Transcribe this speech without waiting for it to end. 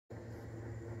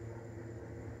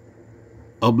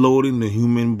uploading the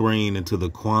human brain into the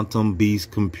quantum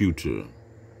beast computer.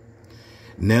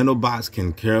 Nanobots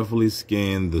can carefully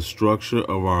scan the structure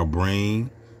of our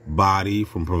brain body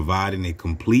from providing a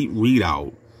complete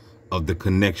readout of the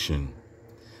connection.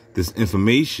 This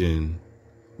information,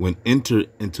 when entered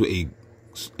into a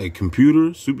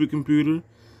computer, supercomputer,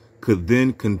 could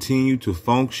then continue to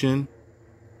function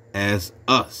as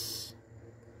us.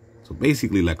 So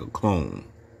basically like a clone.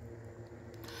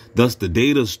 Thus, the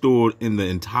data stored in the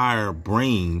entire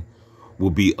brain will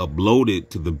be uploaded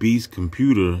to the beast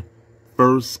computer,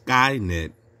 first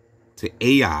Skynet to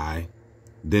AI,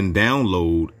 then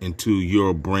download into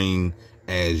your brain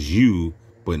as you,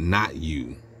 but not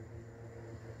you.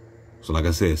 So like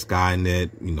I said, Skynet,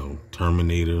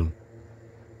 Terminator,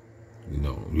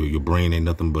 your brain ain't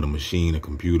nothing but a machine, a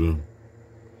computer.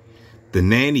 The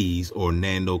nannies or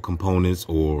nano components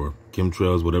or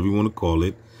chemtrails, whatever you want to call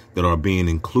it, that are being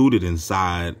included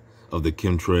inside of the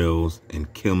chemtrails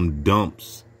and chem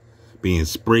dumps being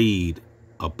sprayed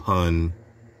upon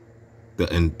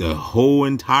the whole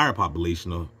entire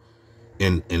population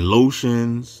in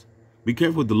lotions. Be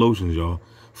careful with the lotions, y'all.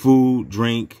 Food,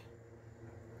 drink,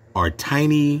 are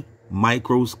tiny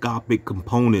microscopic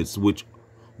components which,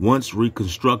 once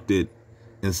reconstructed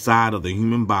inside of the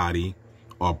human body,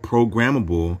 are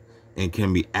programmable and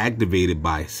can be activated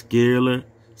by scalar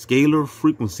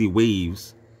frequency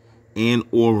waves and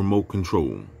or remote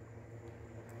control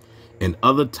and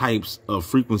other types of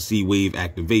frequency wave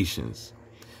activations.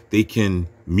 They can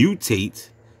mutate.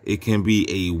 It can be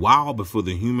a while before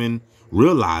the human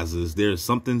realizes there's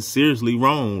something seriously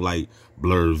wrong, like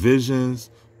blurred visions,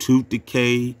 tooth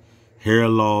decay, hair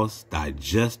loss,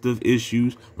 digestive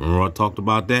issues. Remember I talked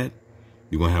about that?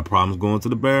 You're going to have problems going to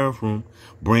the bathroom.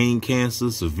 Brain cancer,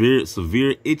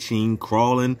 severe itching,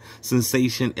 crawling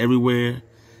sensation everywhere.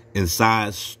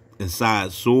 Inside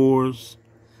sores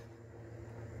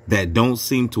that don't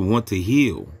seem to want to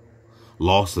heal.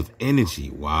 Loss of energy.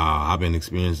 Wow, I've been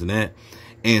experiencing that.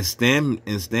 And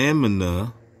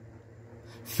stamina,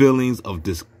 feelings of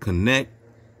disconnect,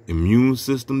 immune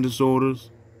system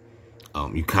disorders.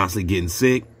 You constantly getting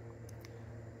sick.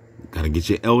 Gotta get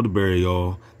your elderberry,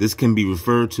 y'all. This can be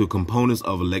referred to components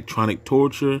of electronic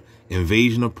torture,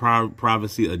 invasion of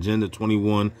privacy, Agenda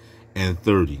 21 and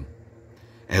 30.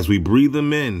 As we breathe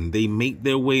them in, they make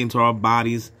their way into our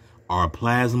bodies, our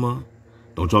plasma.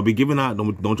 Don't y'all be giving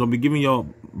y'all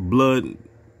blood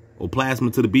or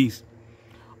plasma to the beast.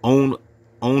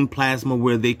 Own plasma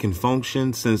where they can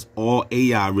function, since all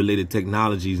AI-related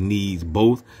technologies needs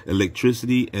both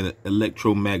electricity and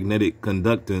electromagnetic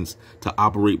conductance to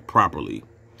operate properly.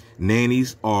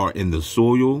 Nannies are in the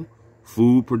soil,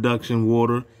 food production,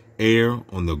 water, air,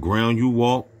 on the ground you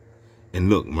walk. And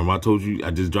look, remember I told you,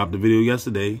 I just dropped a video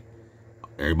yesterday.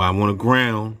 Everybody want to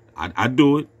ground. I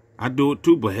do it. I do it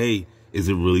too. But hey, is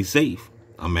it really safe?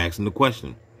 I'm asking the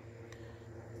question.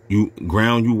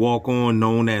 Ground you walk on,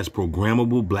 known as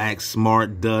programmable black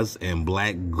smart dust and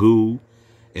black goo,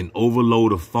 an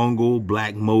overload of fungal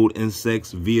black mold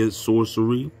insects via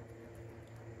sorcery.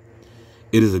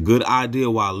 It is a good idea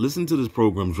while listening to this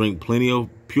program, drink plenty of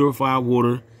purified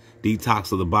water,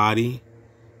 detox of the body,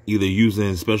 either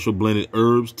using special blended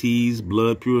herbs, teas,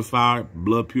 blood purifiers,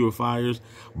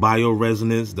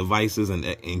 bioresonance devices,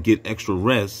 and get extra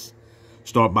rest.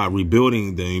 Start by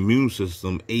rebuilding the immune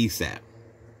system ASAP.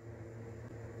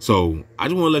 So I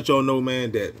just want to let y'all know,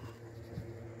 man, that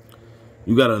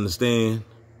you got to understand,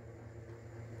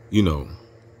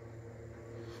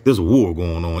 there's a war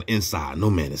going on inside no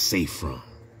man is safe from.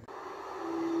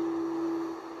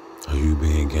 Are you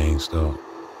being gangsta up?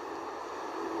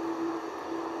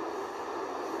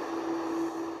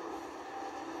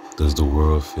 Does the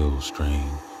world feel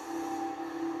strange?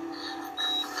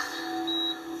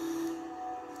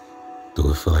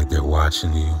 Do it feel like they're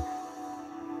watching you?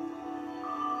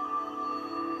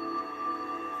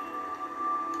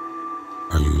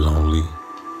 Are you lonely?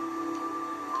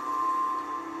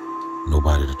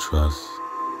 Nobody to trust?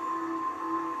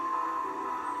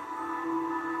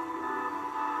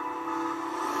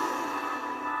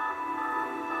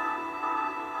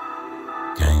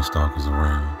 Gang stalkers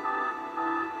around,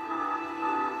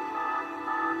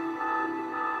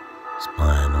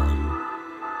 spying on you.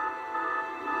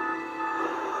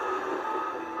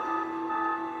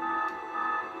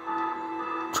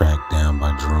 Tracked down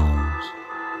by drones.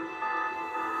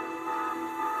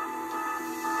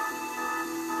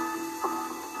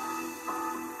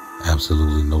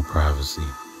 Absolutely no privacy.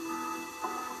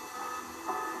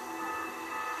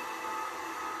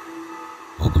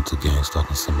 Welcome to Gang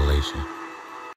Stalking Simulation.